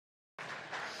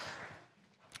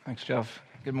Thanks, Jeff.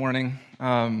 Good morning.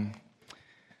 I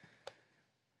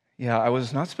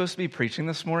was not supposed to be preaching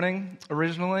this morning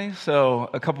originally, so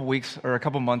a couple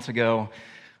months ago,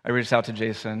 I reached out to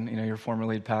Jason, your former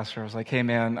lead pastor. I was like, hey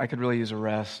man, I could really use a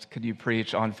rest. Could you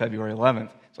preach on February 11th?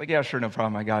 He's like, yeah, sure, no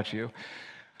problem, I got you.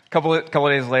 A couple of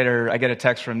days later, I get a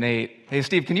text from Nate. Hey,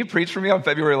 Steve, can you preach for me on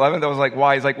February 11th? I was like,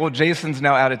 why? He's like, well, Jason's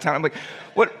now out of town. I'm like,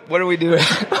 what are we doing?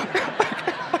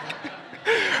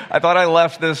 I thought I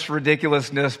left this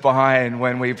ridiculousness behind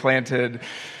when we planted,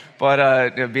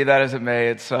 but be that as it may,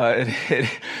 a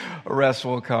rest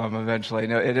will come eventually.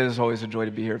 No, it is always a joy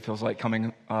to be here. It feels like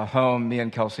coming home. Me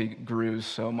and Kelsey grew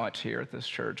so much here at this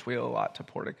church. We owe a lot to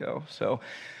Portico. So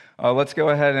let's go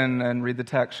ahead and read the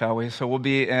text, shall we? So we'll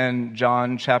be in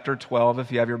John chapter 12,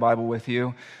 if you have your Bible with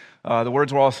you. The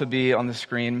words will also be on the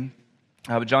screen.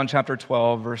 But John chapter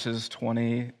 12, verses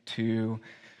 20 to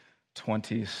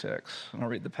 26. I'll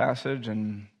read the passage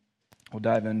and we'll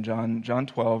dive in. John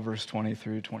 12, verse 20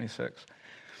 through 26.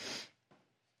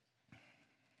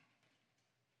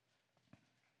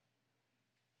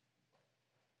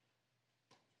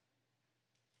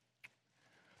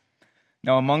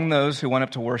 Now among those who went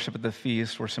up to worship at the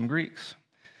feast were some Greeks.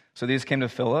 So these came to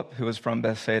Philip, who was from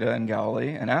Bethsaida in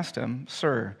Galilee, and asked him,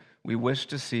 Sir, we wish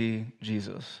to see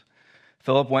Jesus.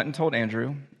 Philip went and told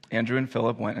Andrew. Andrew and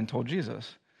Philip went and told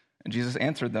Jesus. And Jesus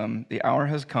answered them, The hour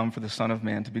has come for the Son of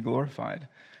Man to be glorified.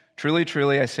 Truly,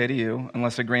 truly, I say to you,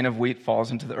 unless a grain of wheat falls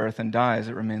into the earth and dies,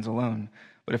 it remains alone.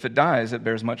 But if it dies, it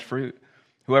bears much fruit.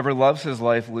 Whoever loves his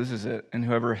life loses it, and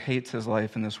whoever hates his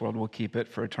life in this world will keep it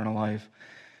for eternal life.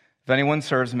 If anyone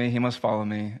serves me, he must follow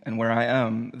me, and where I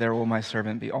am, there will my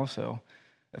servant be also.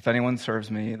 If anyone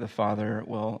serves me, the Father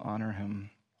will honor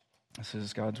him. This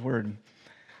is God's word.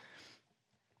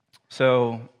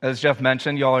 So, as Jeff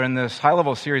mentioned, y'all are in this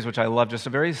high-level series, which I love, just a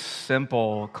very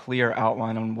simple, clear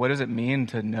outline on what does it mean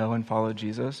to know and follow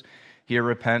Jesus. Hear,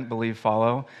 repent, believe,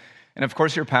 follow. And of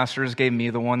course, your pastors gave me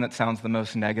the one that sounds the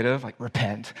most negative, like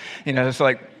repent. It's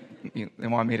like, they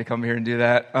want me to come here and do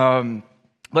that.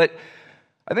 But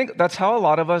I think that's how a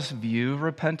lot of us view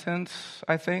repentance,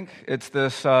 I think. It's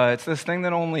this thing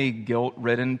that only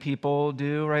guilt-ridden people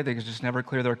do, right? They just never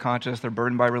clear their conscience. They're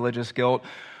burdened by religious guilt.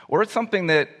 Or it's something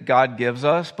that God gives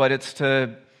us, but it's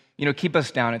to, keep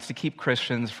us down. It's to keep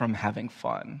Christians from having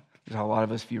fun. That's how a lot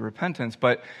of us view repentance.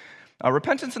 But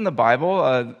repentance in the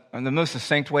Bible, the most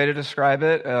succinct way to describe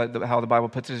it, how the Bible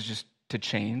puts it, is just to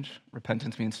change.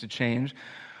 Repentance means to change.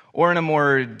 Or in a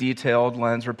more detailed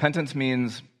lens, repentance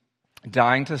means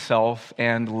dying to self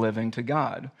and living to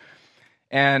God.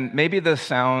 And maybe this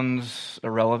sounds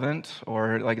irrelevant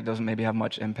or like it doesn't maybe have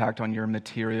much impact on your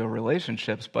material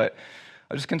relationships, but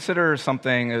I just consider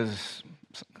something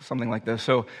like this.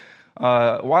 So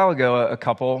a while ago, a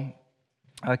couple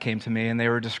came to me and they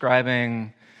were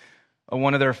describing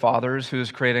one of their fathers who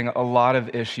was creating a lot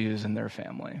of issues in their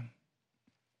family.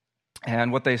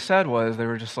 And what they said was, they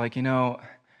were just like,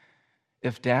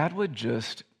 if dad would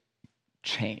just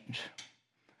change,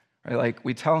 right? Like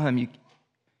we tell him,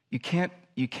 you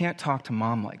can't talk to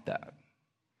mom like that,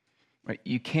 right?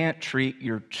 You can't treat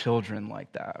your children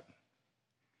like that.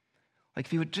 Like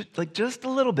if he would just a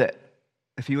little bit,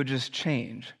 if he would just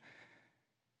change,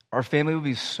 our family would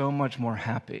be so much more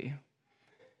happy.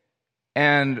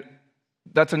 And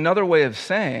that's another way of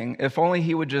saying, if only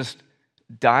he would just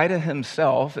die to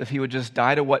himself, if he would just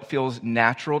die to what feels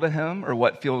natural to him or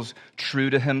what feels true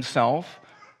to himself,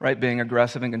 right? Being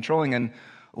aggressive and controlling, and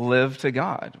live to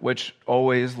God, which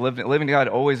living to God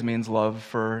always means love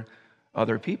for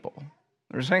other people.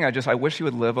 They're saying, I wish you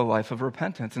would live a life of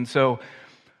repentance. And so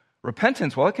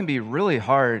repentance, while it can be really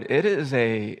hard, it is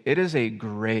a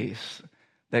grace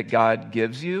that God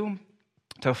gives you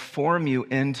to form you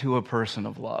into a person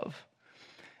of love.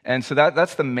 And so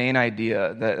that's the main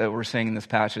idea that we're saying in this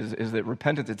passage is that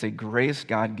repentance, it's a grace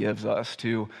God gives us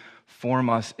to form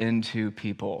us into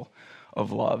people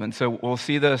of love. And so we'll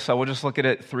see this. We'll just look at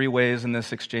it three ways in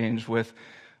this exchange with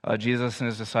Jesus and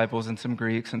his disciples and some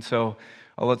Greeks. And so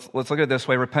let's look at it this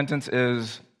way. Repentance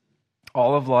is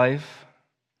all of life.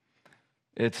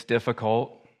 It's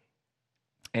difficult,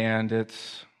 and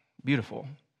it's beautiful.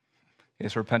 Okay,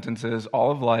 so repentance is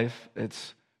all of life,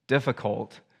 it's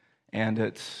difficult, and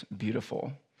it's beautiful.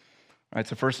 All right,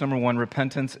 so first, number one,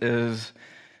 repentance is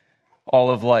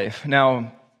all of life.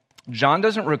 Now, John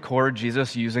doesn't record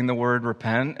Jesus using the word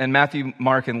repent, and Matthew,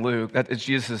 Mark, and Luke, it's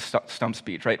Jesus' stump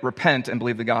speech, right? Repent and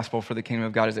believe the gospel, for the kingdom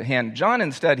of God is at hand. John,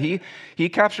 instead, he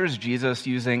captures Jesus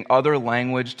using other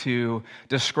language to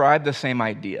describe the same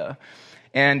idea.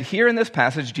 And here in this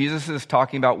passage, Jesus is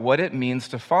talking about what it means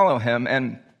to follow him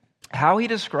and how he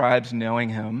describes knowing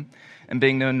him and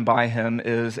being known by him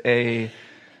is a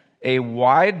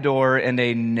wide door and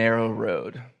a narrow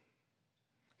road.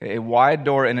 A wide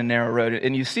door and a narrow road.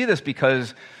 And you see this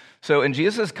because, so in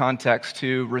Jesus' context,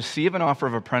 to receive an offer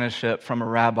of apprenticeship from a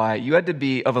rabbi, you had to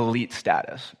be of elite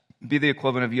status. Be the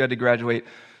equivalent of you had to graduate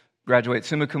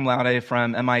summa cum laude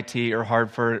from MIT or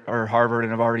Harvard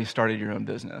and have already started your own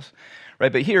business.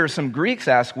 Right? But here, some Greeks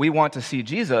ask, we want to see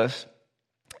Jesus.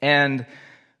 And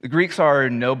the Greeks are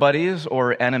nobodies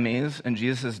or enemies in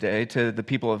Jesus' day to the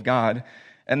people of God.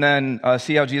 And then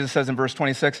see how Jesus says in verse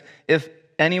 26, if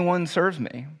anyone serves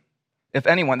me. If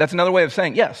anyone, that's another way of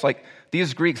saying, yes, like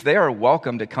these Greeks, they are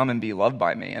welcome to come and be loved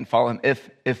by me and follow him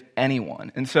if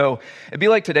anyone. And so it'd be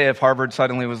like today if Harvard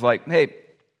suddenly was like, hey,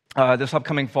 this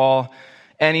upcoming fall,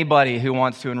 anybody who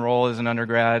wants to enroll as an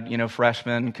undergrad,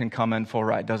 freshman can come in full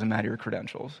ride. Doesn't matter your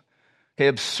credentials. Okay,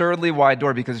 absurdly wide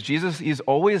door because Jesus, he's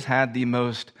always had the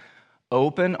most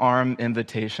open arm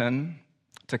invitation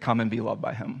to come and be loved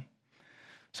by him.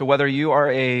 So whether you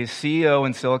are a CEO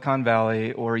in Silicon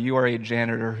Valley or you are a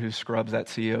janitor who scrubs that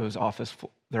CEO's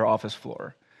office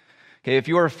floor, okay, if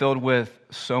you are filled with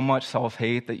so much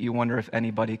self-hate that you wonder if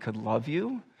anybody could love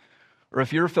you, or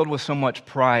if you're filled with so much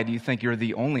pride you think you're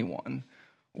the only one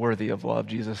worthy of love,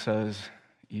 Jesus says,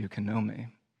 you can know me.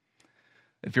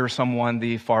 If you're someone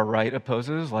the far right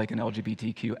opposes, like an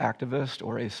LGBTQ activist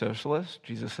or a socialist,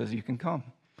 Jesus says you can come.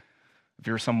 If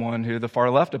you're someone who the far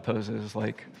left opposes,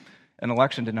 like an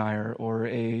election denier or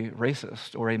a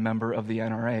racist or a member of the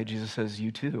NRA, Jesus says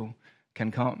you too can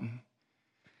come.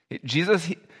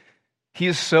 Jesus, he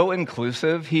is so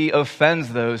inclusive, he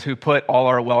offends those who put all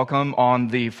are welcome on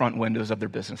the front windows of their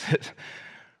businesses,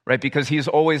 right? Because he's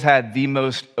always had the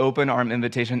most open arm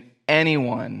invitation.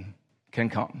 Anyone can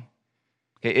come.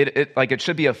 It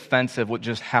should be offensive with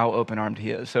just how open armed he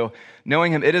is. So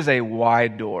knowing him, it is a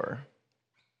wide door.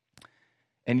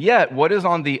 And yet, what is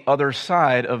on the other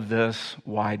side of this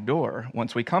wide door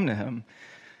once we come to him?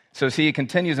 So see, he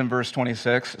continues in verse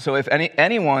 26. So if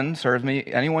anyone serves me,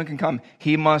 anyone can come.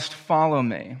 He must follow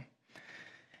me.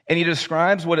 And he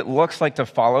describes what it looks like to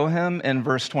follow him in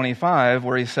verse 25,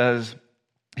 where he says,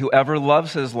 whoever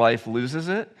loves his life loses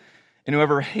it, and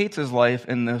whoever hates his life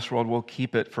in this world will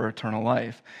keep it for eternal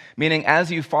life. Meaning,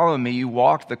 as you follow me, you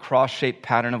walk the cross-shaped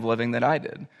pattern of living that I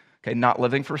did. Okay, not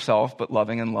living for self, but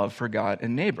loving in love for God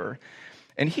and neighbor.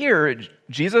 And here,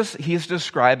 Jesus, he's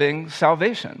describing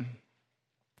salvation.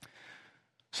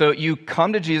 So you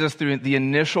come to Jesus through the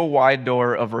initial wide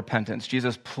door of repentance.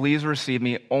 Jesus, please receive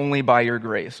me only by your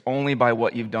grace, only by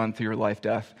what you've done through your life,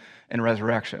 death, and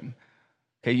resurrection.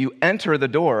 Okay, you enter the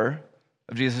door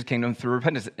of Jesus' kingdom through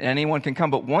repentance. Anyone can come,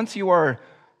 but once you are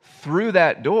through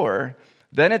that door,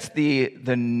 then it's the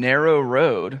narrow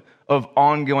road of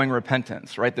ongoing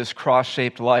repentance, right? This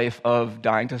cross-shaped life of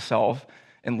dying to self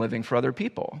and living for other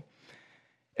people.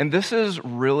 And this is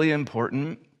really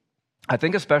important, I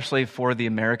think, especially for the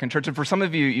American church. And for some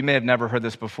of you, you may have never heard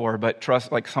this before, but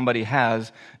trust like somebody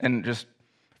has. And just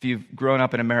if you've grown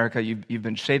up in America, you've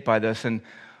been shaped by this. And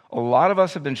a lot of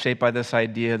us have been shaped by this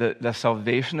idea that the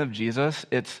salvation of Jesus,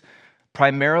 it's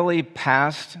primarily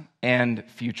past and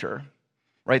future,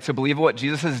 right? So believe what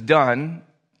Jesus has done,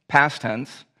 past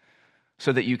tense,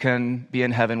 so that you can be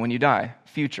in heaven when you die,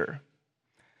 future.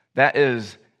 That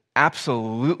is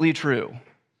absolutely true,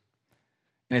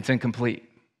 and it's incomplete.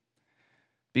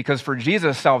 Because for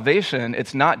Jesus, salvation,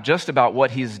 it's not just about what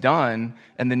he's done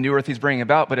and the new earth he's bringing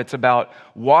about, but it's about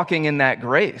walking in that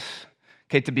grace,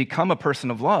 okay, to become a person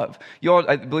of love.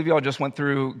 I believe you all just went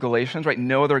through Galatians, right?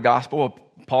 No other gospel.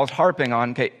 Paul's harping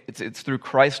on, okay, it's through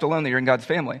Christ alone that you're in God's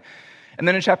family. And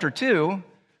then in chapter 2,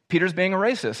 Peter's being a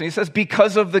racist. And he says,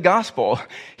 because of the gospel,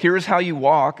 here's how you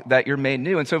walk that you're made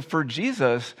new. And so for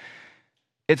Jesus,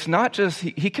 it's not just,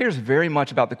 he cares very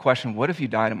much about the question, what if you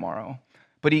die tomorrow?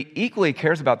 But he equally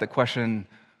cares about the question,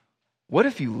 what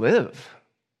if you live?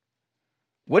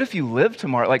 What if you live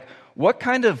tomorrow? Like, what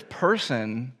kind of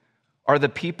person are the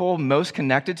people most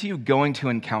connected to you going to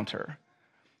encounter?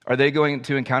 Are they going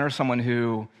to encounter someone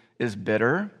who is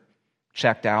bitter,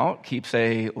 checked out, keeps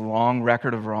a long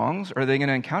record of wrongs? Or are they going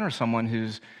to encounter someone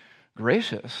who's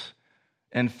gracious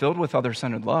and filled with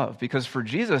other-centered love? Because for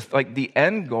Jesus, like the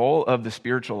end goal of the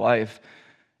spiritual life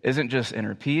isn't just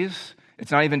inner peace.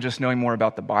 It's not even just knowing more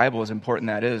about the Bible, as important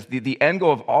that is. The end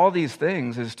goal of all these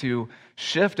things is to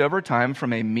shift over time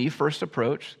from a me-first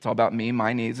approach, it's all about me,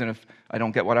 my needs, and if I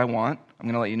don't get what I want, I'm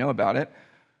going to let you know about it,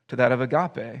 to that of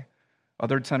agape,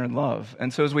 other-centered love.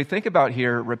 And so as we think about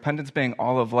here, repentance being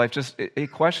all of life, just a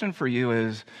question for you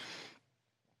is,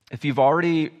 if you've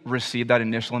already received that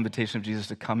initial invitation of Jesus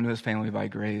to come into his family by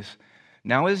grace,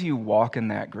 now as you walk in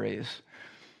that grace,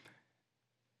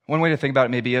 One way to think about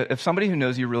it may be if somebody who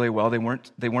knows you really well, they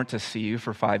weren't to see you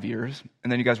for 5 years, and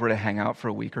then you guys were to hang out for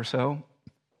a week or so,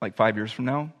 like 5 years from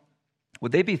now,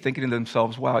 would they be thinking to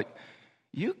themselves, wow,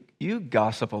 you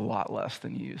gossip a lot less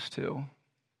than you used to.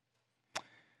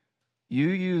 You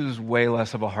use way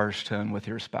less of a harsh tone with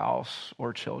your spouse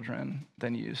or children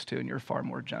than you used to, and you're far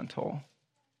more gentle.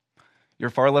 You're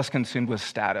far less consumed with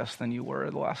status than you were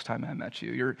the last time I met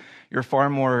you. You're far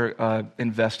more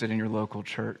invested in your local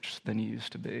church than you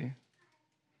used to be.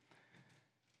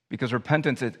 Because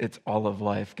repentance, it's all of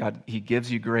life. God, he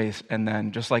gives you grace, and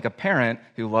then just like a parent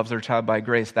who loves their child by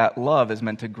grace, that love is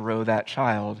meant to grow that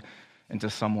child into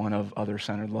someone of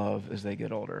other-centered love as they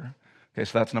get older. Okay,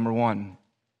 so that's number one.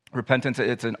 Repentance,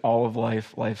 it's an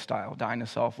all-of-life lifestyle, dying to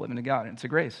self, living to God, and it's a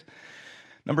grace.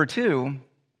 Number two,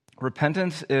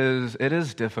 repentance is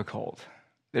difficult.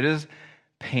 It is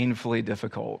painfully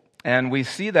difficult. And we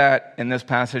see that in this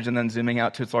passage and then zooming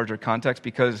out to its larger context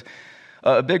because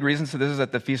a big reason for this is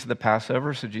at the Feast of the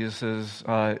Passover. So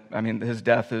his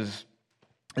death is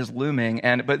looming.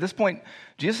 But at this point,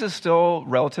 Jesus is still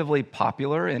relatively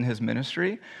popular in his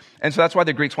ministry. And so that's why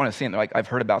the Greeks want to see him. They're like, I've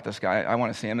heard about this guy. I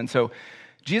want to see him. And so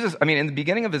Jesus, in the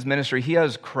beginning of his ministry, he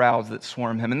has crowds that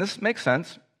swarm him. And this makes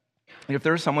sense. If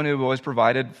there's someone who always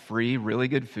provided free, really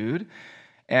good food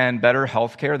and better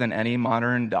health care than any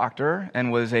modern doctor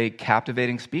and was a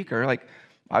captivating speaker, like,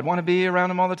 I'd want to be around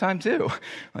him all the time too.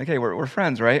 Like, hey, we're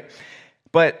friends, right?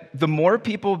 But the more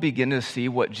people begin to see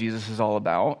what Jesus is all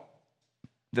about,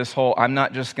 this whole, I'm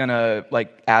not just going to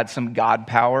add some God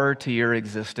power to your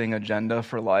existing agenda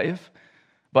for life,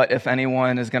 but if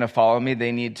anyone is going to follow me,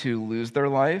 they need to lose their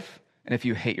life. And if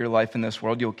you hate your life in this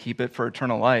world, you'll keep it for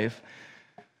eternal life.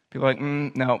 People are like,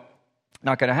 no,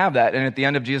 not going to have that. And at the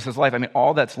end of Jesus' life,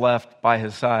 all that's left by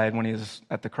his side when he's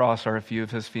at the cross are a few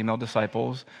of his female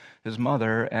disciples, his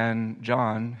mother, and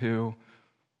John, who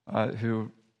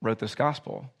wrote this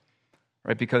gospel,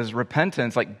 right? Because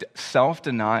repentance,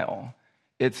 self-denial,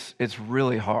 it's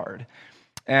really hard.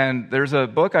 And there's a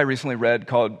book I recently read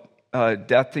called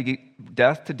Death to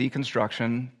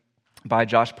Deconstruction by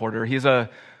Josh Porter. He's a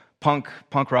punk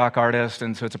rock artist,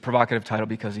 and so it's a provocative title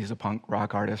because he's a punk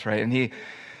rock artist, right? And he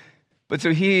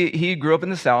grew up in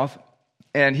the South,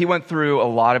 and he went through a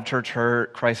lot of church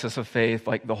hurt, crisis of faith,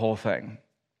 the whole thing.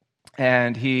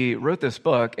 And he wrote this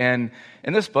book, and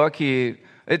in this book,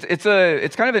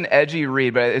 it's kind of an edgy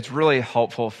read, but it's really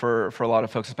helpful for a lot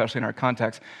of folks, especially in our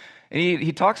context. And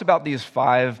he talks about these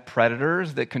 5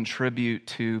 predators that contribute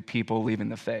to people leaving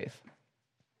the faith.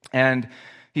 And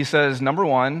he says, number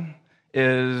 1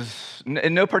 is,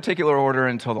 in no particular order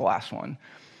until the last one.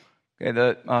 Okay,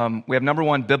 we have number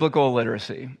 1, biblical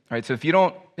illiteracy. Right? So if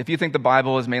you think the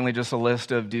Bible is mainly just a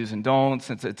list of do's and don'ts,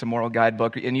 it's a moral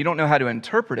guidebook, and you don't know how to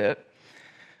interpret it,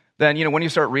 then when you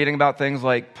start reading about things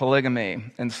like polygamy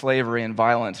and slavery and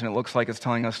violence, and it looks like it's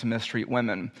telling us to mistreat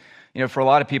women, for a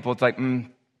lot of people, it's like,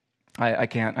 I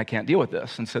can't deal with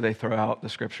this, and so they throw out the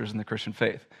scriptures and the Christian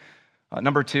faith.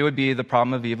 Number 2 would be the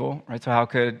problem of evil, right? So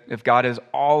if God is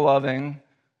all loving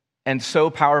and so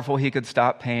powerful he could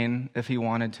stop pain if he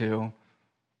wanted to,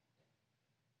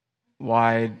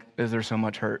 why is there so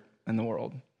much hurt in the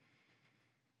world?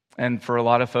 And for a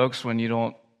lot of folks, when you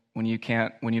don't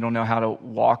know how to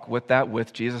walk with that,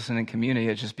 with Jesus and in community,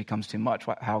 it just becomes too much.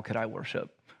 How could I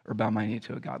worship or bow my knee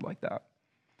to a God like that?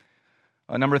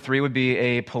 Number 3 would be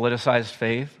a politicized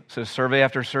faith. So survey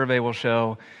after survey will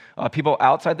show people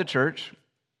outside the church,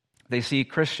 they see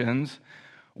Christians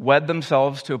wed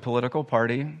themselves to a political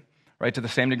party, right, to the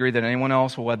same degree that anyone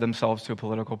else will wed themselves to a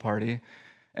political party,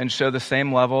 and show the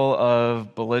same level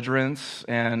of belligerence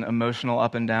and emotional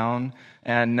up and down,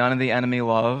 and none of the enemy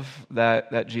love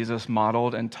that Jesus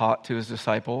modeled and taught to his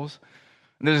disciples.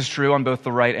 And this is true on both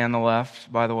the right and the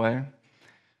left, by the way.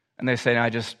 And they say,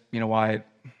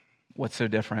 what's so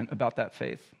different about that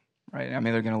faith, right?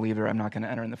 They're going to leave, or I'm not going to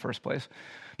enter in the first place.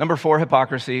 Number 4,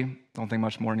 hypocrisy. Don't think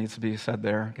much more needs to be said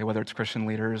there, okay, whether it's Christian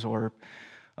leaders or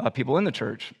people in the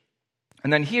church.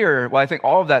 And then here, I think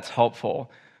all of that's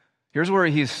helpful. Here's where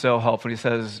he's so helpful. He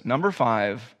says, number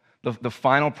 5, the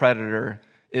final predator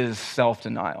is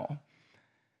self-denial.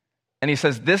 And he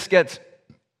says, this gets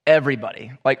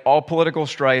everybody, all political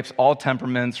stripes, all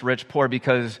temperaments, rich, poor,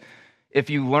 because if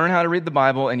you learn how to read the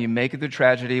Bible and you make it through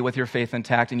tragedy with your faith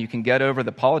intact and you can get over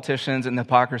the politicians and the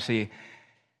hypocrisy,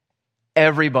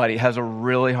 everybody has a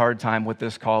really hard time with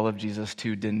this call of Jesus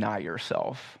to deny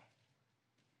yourself.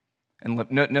 And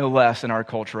no less in our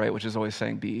culture, right, which is always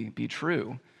saying be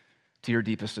true to your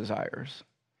deepest desires.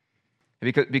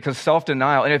 Because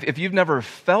self-denial, and if you've never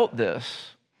felt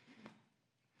this,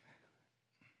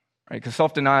 right? Because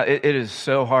self-denial, it is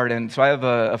so hard. And so I have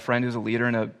a friend who's a leader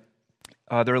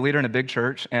they're a leader in a big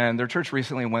church, and their church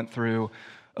recently went through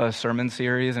a sermon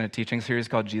series and a teaching series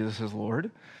called Jesus is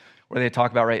Lord, where they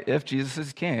talk about, right, if Jesus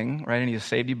is king, right, and he has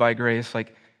saved you by grace,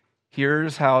 like,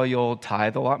 here's how you'll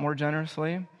tithe a lot more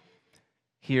generously.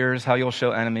 Here's how you'll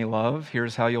show enemy love.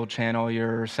 Here's how you'll channel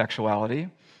your sexuality.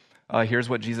 Here's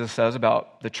what Jesus says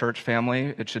about the church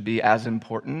family. It should be as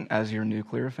important as your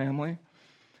nuclear family.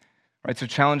 Right? So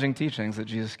challenging teachings that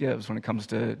Jesus gives when it comes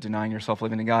to denying yourself,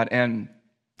 living to God. And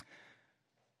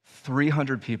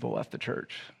 300 people left the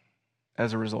church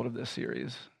as a result of this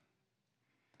series.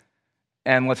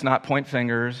 And let's not point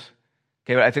fingers.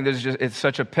 Okay, but I think it's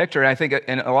such a picture. And I think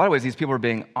in a lot of ways, these people are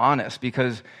being honest,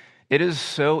 because it is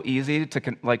so easy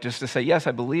to just to say, yes,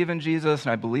 I believe in Jesus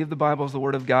and I believe the Bible is the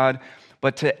Word of God,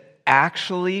 but to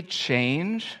actually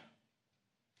change,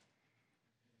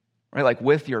 right, like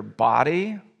with your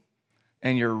body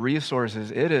and your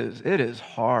resources, it is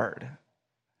hard.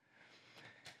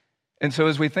 And so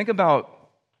as we think about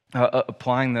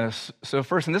applying this, so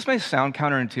first, and this may sound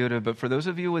counterintuitive, but for those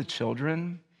of you with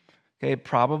children, okay,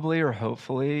 probably or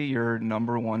hopefully your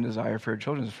number one desire for your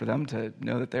children is for them to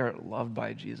know that they're loved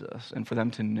by Jesus and for them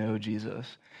to know Jesus.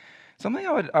 Something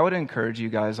I would encourage you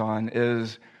guys on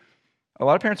is, a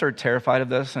lot of parents are terrified of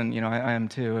this, and I am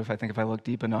too, if I look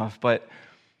deep enough, but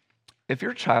if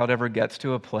your child ever gets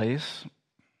to a place,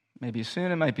 maybe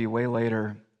soon, it might be way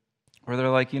later, where they're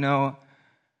like,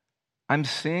 I'm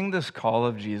seeing this call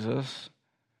of Jesus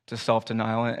to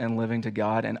self-denial and living to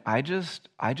God, and I just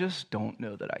don't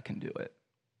know that I can do it.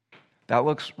 That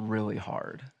looks really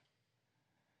hard.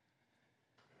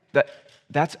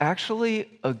 That's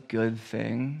actually a good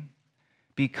thing,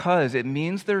 because it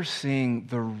means they're seeing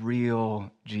the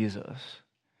real Jesus.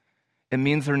 It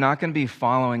means they're not going to be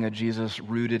following a Jesus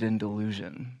rooted in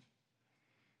delusion.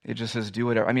 It just says, do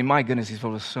whatever. I mean, my goodness, he's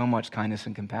filled with so much kindness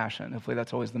and compassion. Hopefully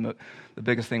that's always the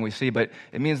biggest thing we see, but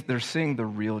it means they're seeing the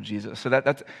real Jesus. So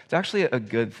it's actually a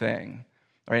good thing,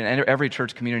 right? And every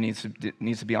church community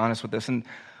needs to be honest with this. And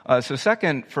so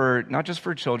second, for not just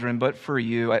for children, but for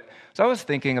you, I was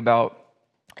thinking about,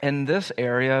 in this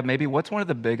area, maybe what's one of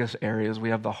the biggest areas we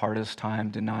have the hardest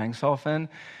time denying self in?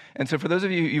 And so for those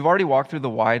of you, you've already walked through the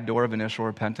wide door of initial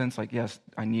repentance, like, yes,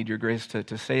 I need your grace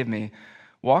to save me.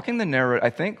 Walking the narrow road, I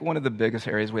think one of the biggest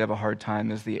areas we have a hard time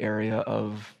is the area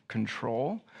of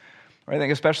control. I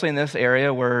think especially in this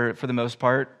area where, for the most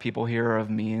part, people here are of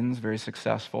means, very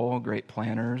successful, great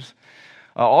planners,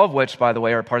 all of which, by the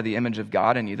way, are part of the image of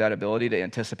God in you, that ability to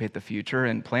anticipate the future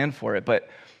and plan for it. But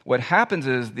what happens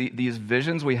is these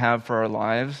visions we have for our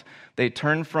lives, they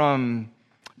turn from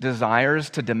desires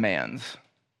to demands,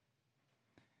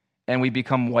 and we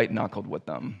become white-knuckled with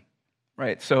them.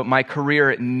 Right, so my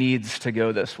career needs to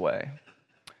go this way.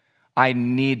 I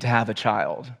need to have a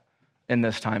child in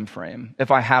this time frame.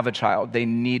 If I have a child, they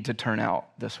need to turn out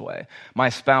this way. My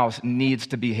spouse needs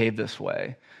to behave this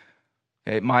way.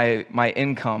 Okay, my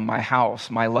income, my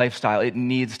house, my lifestyle, it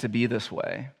needs to be this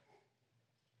way.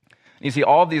 You see,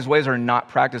 all of these ways are not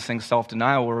practicing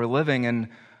self-denial, where we're living in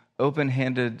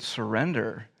open-handed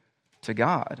surrender to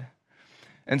God.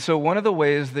 And so one of the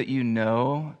ways that you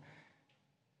know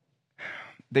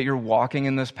that you're walking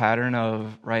in this pattern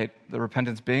of, right, the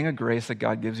repentance being a grace that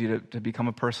God gives you to become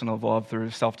a person of love through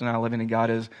self-denial living in God,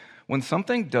 is when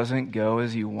something doesn't go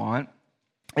as you want,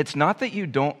 it's not that you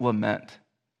don't lament.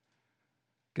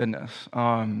 Goodness.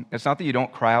 It's not that you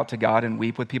don't cry out to God and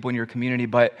weep with people in your community,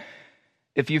 but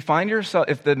if you find yourself,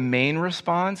 if the main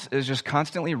response is just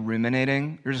constantly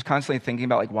ruminating, you're just constantly thinking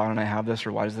about, like, why don't I have this,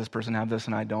 or why does this person have this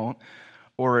and I don't?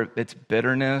 Or it's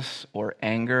bitterness or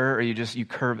anger, or you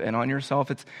curve in on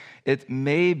yourself, it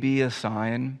may be a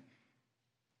sign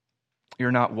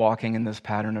you're not walking in this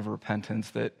pattern of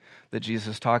repentance that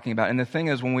Jesus is talking about. And the thing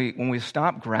is, when we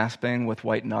stop grasping with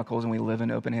white knuckles and we live in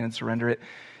open-handed surrender,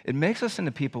 it makes us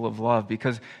into people of love,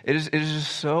 because it is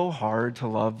just so hard to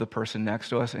love the person next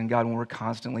to us and God when we're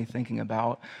constantly thinking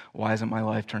about, why hasn't my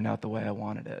life turned out the way I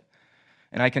wanted it?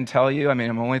 And I can tell you, I mean,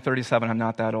 I'm only 37, I'm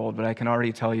not that old, but I can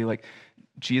already tell you, like,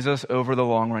 Jesus, over the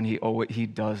long run, he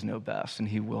does know best, and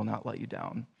he will not let you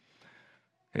down.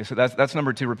 Okay, so that's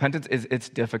number two. Repentance it's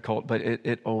difficult, but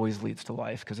it always leads to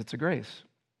life, because it's a grace.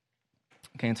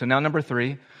 Okay, and so now number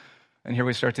three, and here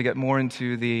we start to get more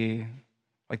into the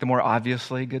more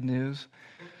obviously good news.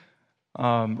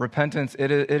 Repentance, it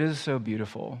is so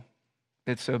beautiful.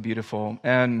 It's so beautiful.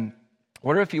 And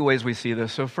what are a few ways we see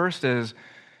this? So first is,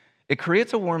 it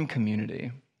creates a warm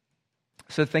community.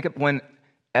 So think of when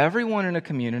everyone in a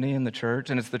community in the church,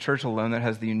 and it's the church alone that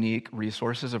has the unique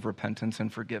resources of repentance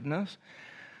and forgiveness.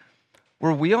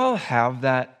 where we all have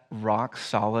that rock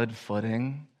solid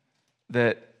footing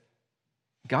that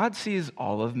God sees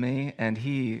all of me and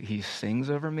he sings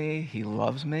over me, he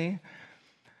loves me.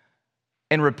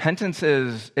 And repentance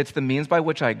it's the means by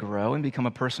which I grow and become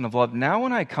a person of love. Now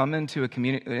when I come into a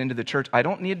community, into the church, I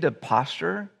don't need to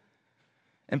posture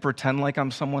and pretend like I'm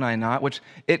someone I'm not, which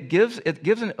it gives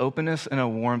an openness and a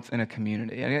warmth in a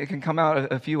community. And it can come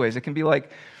out a few ways. It can be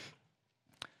like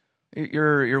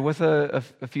you're with a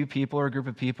few people or a group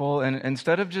of people, and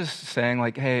instead of just saying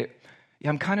like, hey, yeah,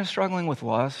 I'm kind of struggling with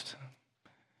lust,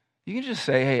 you can just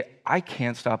say, hey, I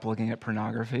can't stop looking at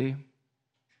pornography,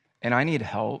 and I need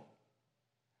help.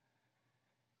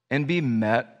 And be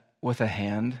met with a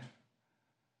hand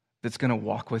that's going to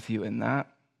walk with you in that.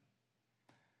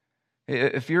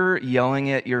 If you're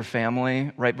yelling at your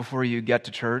family right before you get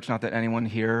to church, not that anyone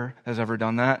here has ever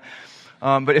done that,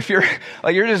 but if you're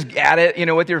just at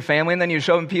it, with your family, and then you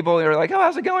show them people, and you're like, oh,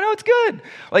 how's it going? Oh, it's good.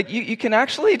 Like you can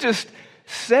actually just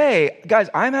say, guys,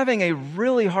 I'm having a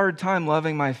really hard time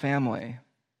loving my family.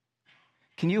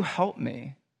 Can you help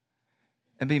me?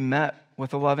 And be met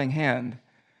with a loving hand.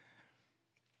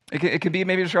 It could be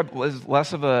maybe described as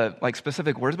less of a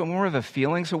specific words, but more of a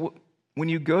feeling. So when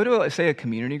you go to, say, a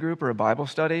community group or a Bible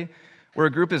study where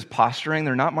a group is posturing,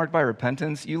 they're not marked by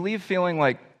repentance, you leave feeling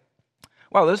like,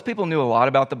 wow, those people knew a lot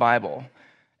about the Bible,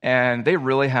 and they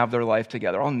really have their life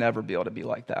together. I'll never be able to be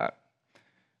like that.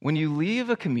 When you leave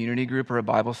a community group or a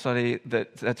Bible study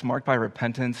that's marked by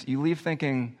repentance, you leave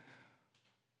thinking,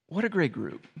 what a great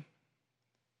group.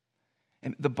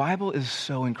 And the Bible is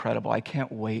so incredible. I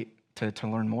can't wait to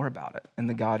learn more about it and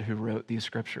the God who wrote these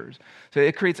scriptures. So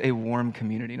it creates a warm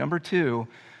community. Number two,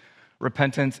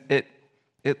 repentance, it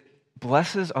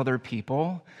blesses other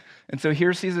people. And so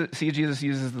here see Jesus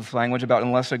uses this language about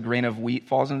unless a grain of wheat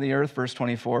falls into the earth, verse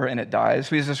 24, and it dies.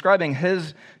 So he's describing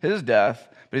his death,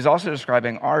 but he's also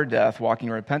describing our death, walking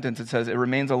in repentance. It says it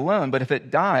remains alone, but if it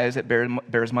dies, it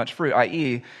bears much fruit,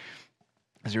 i.e.,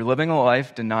 as you're living a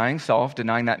life, denying self,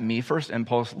 denying that me-first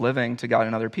impulse, living to God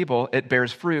and other people, it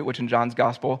bears fruit, which in John's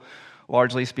gospel,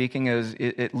 largely speaking, is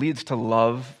it leads to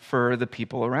love for the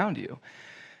people around you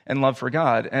and love for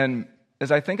God. And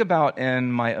as I think about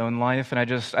in my own life,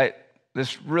 and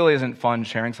this really isn't fun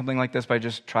sharing something like this, but I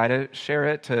just try to share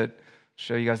it to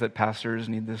show you guys that pastors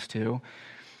need this too.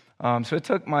 So it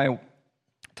took my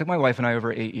wife and I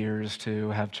over 8 years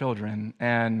to have children,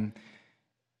 and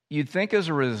you'd think as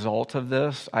a result of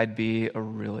this, I'd be a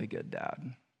really good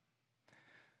dad.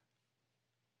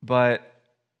 But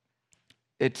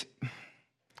it's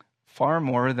far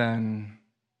more than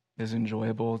is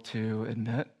enjoyable to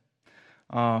admit,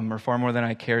 or far more than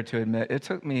I care to admit. It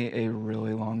took me a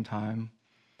really long time.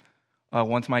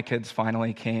 Once my kids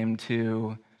finally came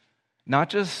to not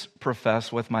just profess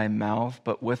with my mouth,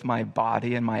 but with my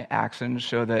body and my actions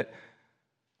show that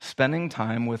spending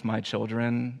time with my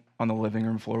children on the living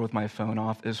room floor with my phone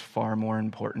off is far more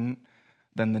important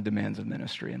than the demands of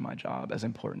ministry and my job, as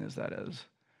important as that is.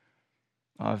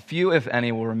 Few, if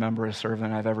any, will remember a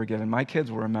sermon I've ever given. My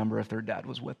kids will remember if their dad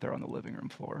was with them on the living room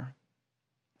floor.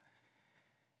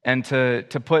 And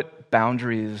to put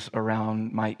boundaries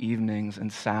around my evenings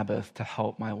and Sabbath to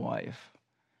help my wife.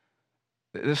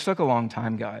 This took a long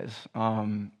time, guys.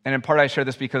 And in part I share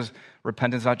this because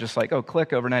repentance is not just like, oh,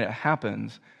 click, overnight, it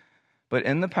happens. But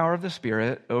in the power of the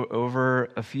Spirit, over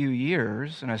a few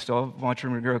years, and I still have much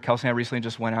room to grow. Kelsey and I recently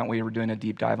just went out, we were doing a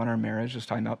deep dive on our marriage, just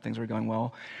talking about things were going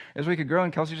well. As we could grow,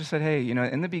 and Kelsey just said, hey,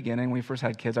 in the beginning, when we first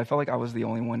had kids, I felt like I was the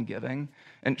only one giving.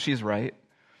 And she's right.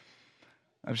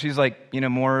 She's like,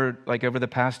 more like over the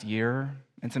past year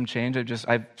and some change,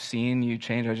 I've seen you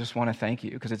change. I just want to thank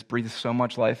you because it's breathed so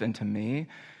much life into me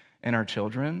and our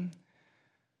children.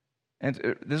 And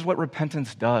this is what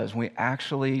repentance does. We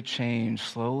actually change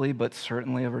slowly, but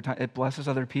certainly over time. It blesses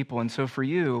other people. And so for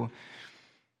you,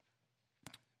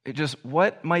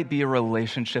 what might be a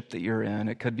relationship that you're in?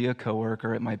 It could be a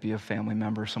coworker. It might be a family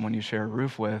member, someone you share a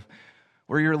roof with,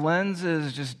 where your lens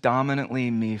is just dominantly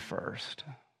me first.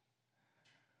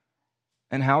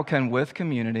 And how can, with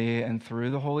community and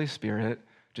through the Holy Spirit,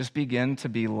 just begin to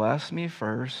be less me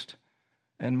first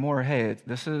and more, hey,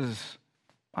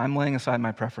 I'm laying aside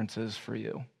my preferences for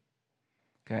you,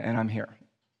 okay? And I'm here,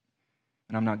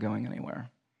 and I'm not going anywhere.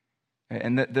 Okay?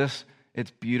 And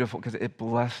it's beautiful because it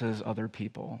blesses other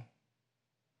people.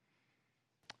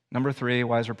 Number 3,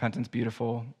 why is repentance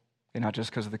beautiful? Okay, not just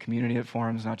because of the community it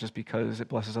forms, not just because it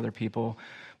blesses other people,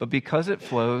 but because it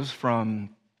flows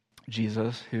from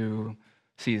Jesus who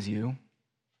sees you.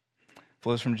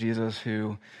 Flows from Jesus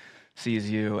who sees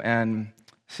you. And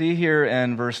see here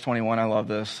in verse 21, I love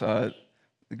this.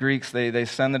 The Greeks, they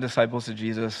send the disciples to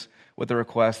Jesus with a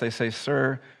request. They say,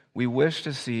 "Sir, we wish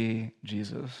to see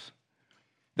Jesus."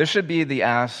 This should be the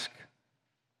ask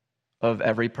of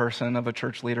every person of a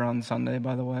church leader on Sunday,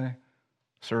 by the way.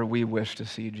 "Sir, we wish to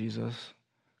see Jesus."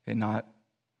 Okay, not,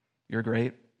 "You're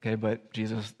great," okay, but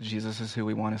Jesus is who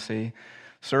we want to see.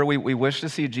 "Sir, we wish to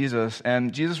see Jesus."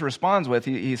 And Jesus responds with,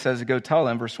 he says, "Go tell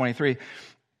them," verse 23,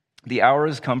 "the hour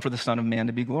has come for the Son of Man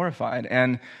to be glorified."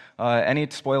 And any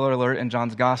spoiler alert in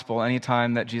John's gospel,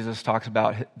 anytime that Jesus talks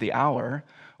about the hour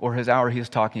or his hour, he's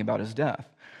talking about his death.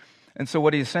 And so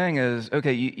what he's saying is,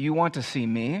 okay, you want to see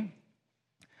me?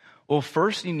 Well,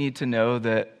 first you need to know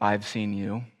that I've seen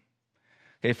you.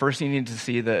 Okay, first you need to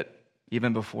see that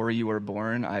even before you were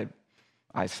born,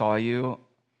 I saw you,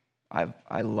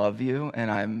 I love you,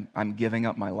 and I'm giving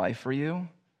up my life for you.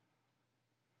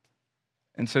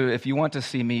 And so if you want to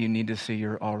see me, you need to see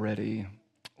you're already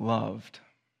loved.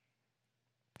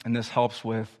 And this helps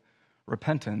with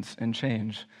repentance and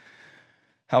change.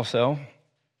 How so?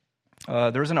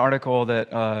 There's an article that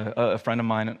a friend of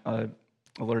mine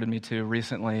alerted me to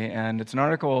recently, and it's an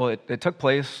article, it took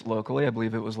place locally, I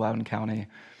believe it was Loudoun County,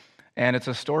 and it's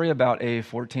a story about a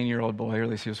 14-year-old boy, or at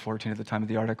least he was 14 at the time of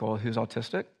the article, who's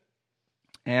autistic.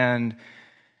 And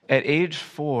at age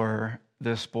 4,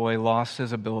 this boy lost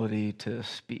his ability to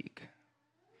speak.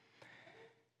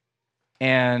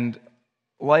 And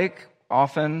like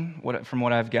often, from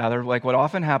what I've gathered, like what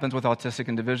often happens with autistic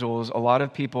individuals, a lot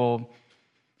of people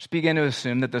just begin to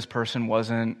assume that this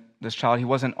child, he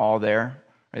wasn't all there.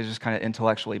 Right? He was just kind of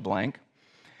intellectually blank.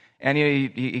 And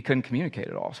he couldn't communicate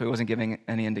at all, so he wasn't giving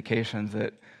any indications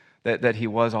that he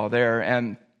was all there.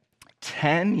 And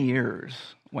 10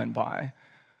 years went by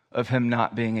of him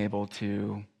not being able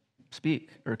to speak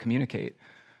or communicate.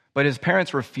 But his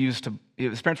parents refused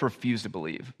to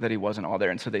believe that he wasn't all there,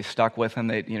 and so they stuck with him.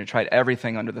 They tried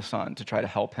everything under the sun to try to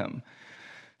help him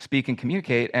speak and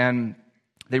communicate, and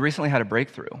they recently had a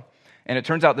breakthrough. And it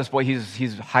turns out this boy,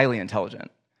 he's highly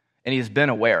intelligent, and he's been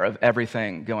aware of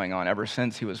everything going on ever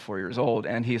since he was 4 years old.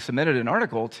 And he submitted an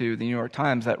article to the New York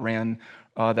Times that won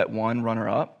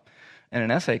runner-up in an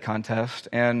essay contest.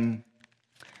 And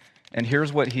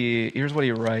here's what he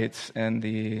writes in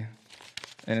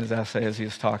his essay as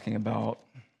he's talking about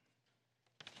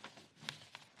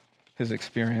his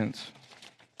experience.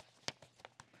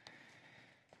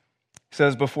 He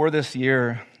says, "Before this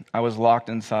year, I was locked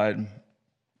inside.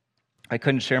 I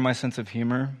couldn't share my sense of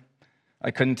humor.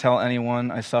 I couldn't tell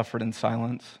anyone. I suffered in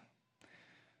silence.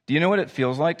 Do you know what it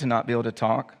feels like to not be able to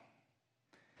talk?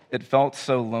 It felt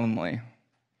so lonely.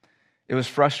 It was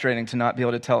frustrating to not be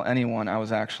able to tell anyone I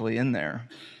was actually in there.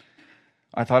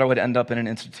 I thought I would end up in an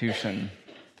institution,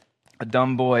 a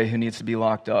dumb boy who needs to be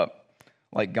locked up,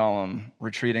 like Gollum,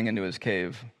 retreating into his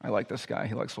cave." I like this guy.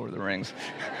 He likes Lord of the Rings.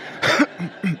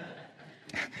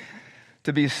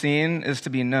 "To be seen is to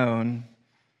be known,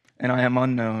 and I am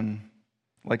unknown,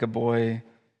 like a boy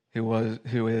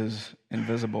who is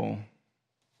invisible."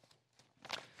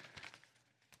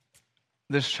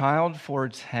 This child for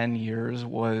 10 years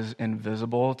was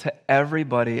invisible to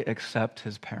everybody except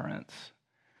his parents.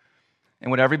 And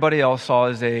what everybody else saw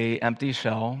as an empty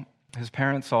shell, his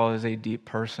parents saw as a deep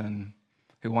person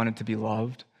who wanted to be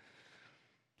loved.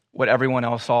 What everyone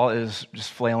else saw is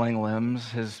just flailing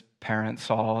limbs, his parents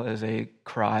saw as a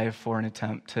cry for an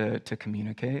attempt to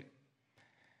communicate.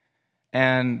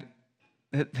 And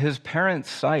his parents'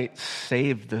 sight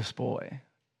saved this boy,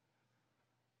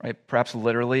 right? Perhaps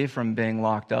literally from being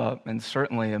locked up, and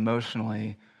certainly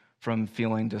emotionally from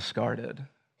feeling discarded.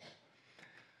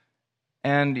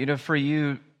 And, for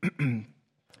you,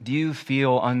 do you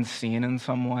feel unseen in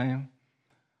some way?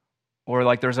 Or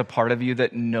like there's a part of you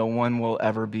that no one will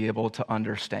ever be able to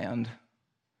understand?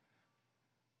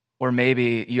 Or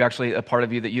maybe a part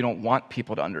of you that you don't want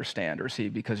people to understand or see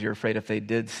because you're afraid if they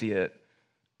did see it,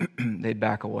 they'd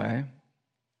back away.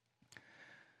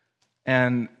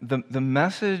 And the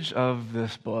message of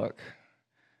this book,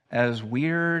 as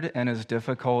weird and as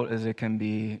difficult as it can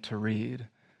be to read,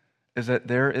 is that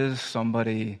there is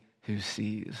somebody who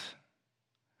sees.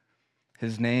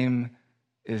 His name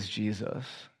is Jesus.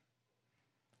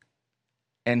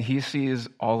 And he sees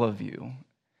all of you.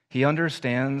 He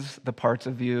understands the parts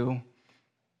of you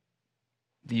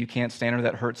that you can't stand or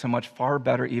that hurt so much far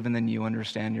better even than you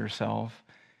understand yourself.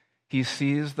 He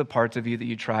sees the parts of you that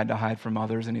you tried to hide from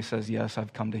others, and he says, yes,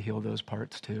 I've come to heal those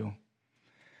parts too.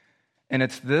 And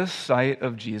it's this sight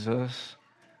of Jesus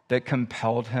that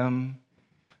compelled him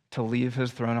to leave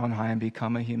his throne on high and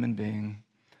become a human being.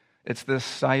 It's this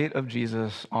sight of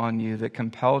Jesus on you that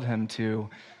compelled him to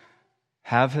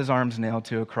have his arms nailed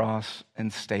to a cross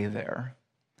and stay there.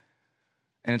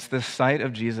 And it's this sight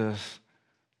of Jesus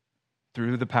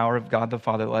through the power of God the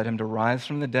Father that led him to rise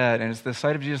from the dead. And it's the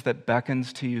sight of Jesus that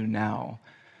beckons to you now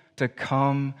to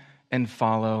come and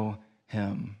follow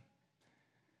him.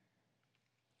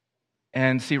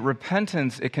 And see,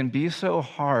 repentance, it can be so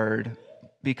hard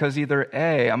because either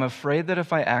A, I'm afraid that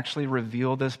if I actually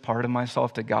reveal this part of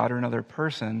myself to God or another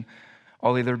person,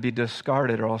 I'll either be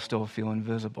discarded or I'll still feel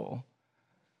invisible,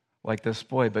 like this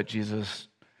boy, but Jesus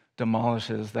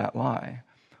demolishes that lie.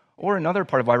 Or another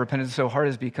part of why repentance is so hard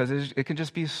is because it can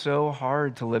just be so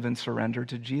hard to live in surrender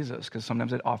to Jesus, because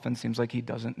sometimes it often seems like he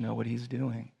doesn't know what he's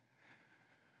doing.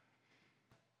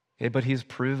 Okay, but he's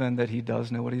proven that he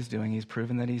does know what he's doing. He's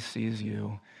proven that he sees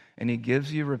you, and he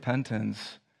gives you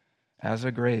repentance as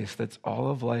a grace that's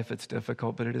all of life. It's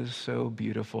difficult, but it is so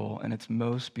beautiful, and it's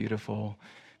most beautiful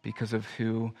because of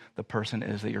who the person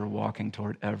is that you're walking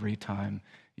toward every time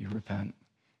you repent.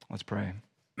 Let's pray.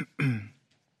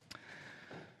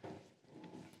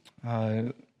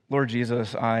 Lord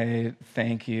Jesus, I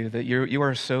thank you that you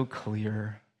are so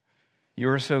clear. You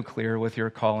are so clear with your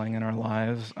calling in our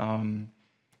lives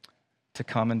to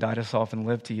come and die to self and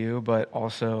live to you, but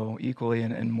also equally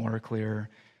and more clear.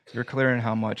 You're clear in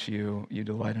how much you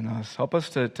delight in us. Help us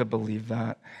to believe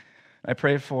that. I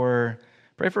pray for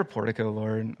Portico,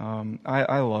 Lord.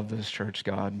 I love this church,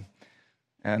 God.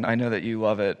 And I know that you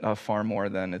love it far more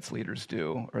than its leaders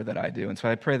do or that I do. And so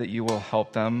I pray that you will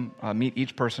help them meet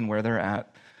each person where they're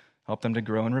at, help them to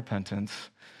grow in repentance,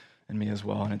 and me as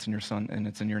well. And it's in your Son, and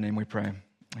it's in your name we pray.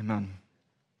 Amen.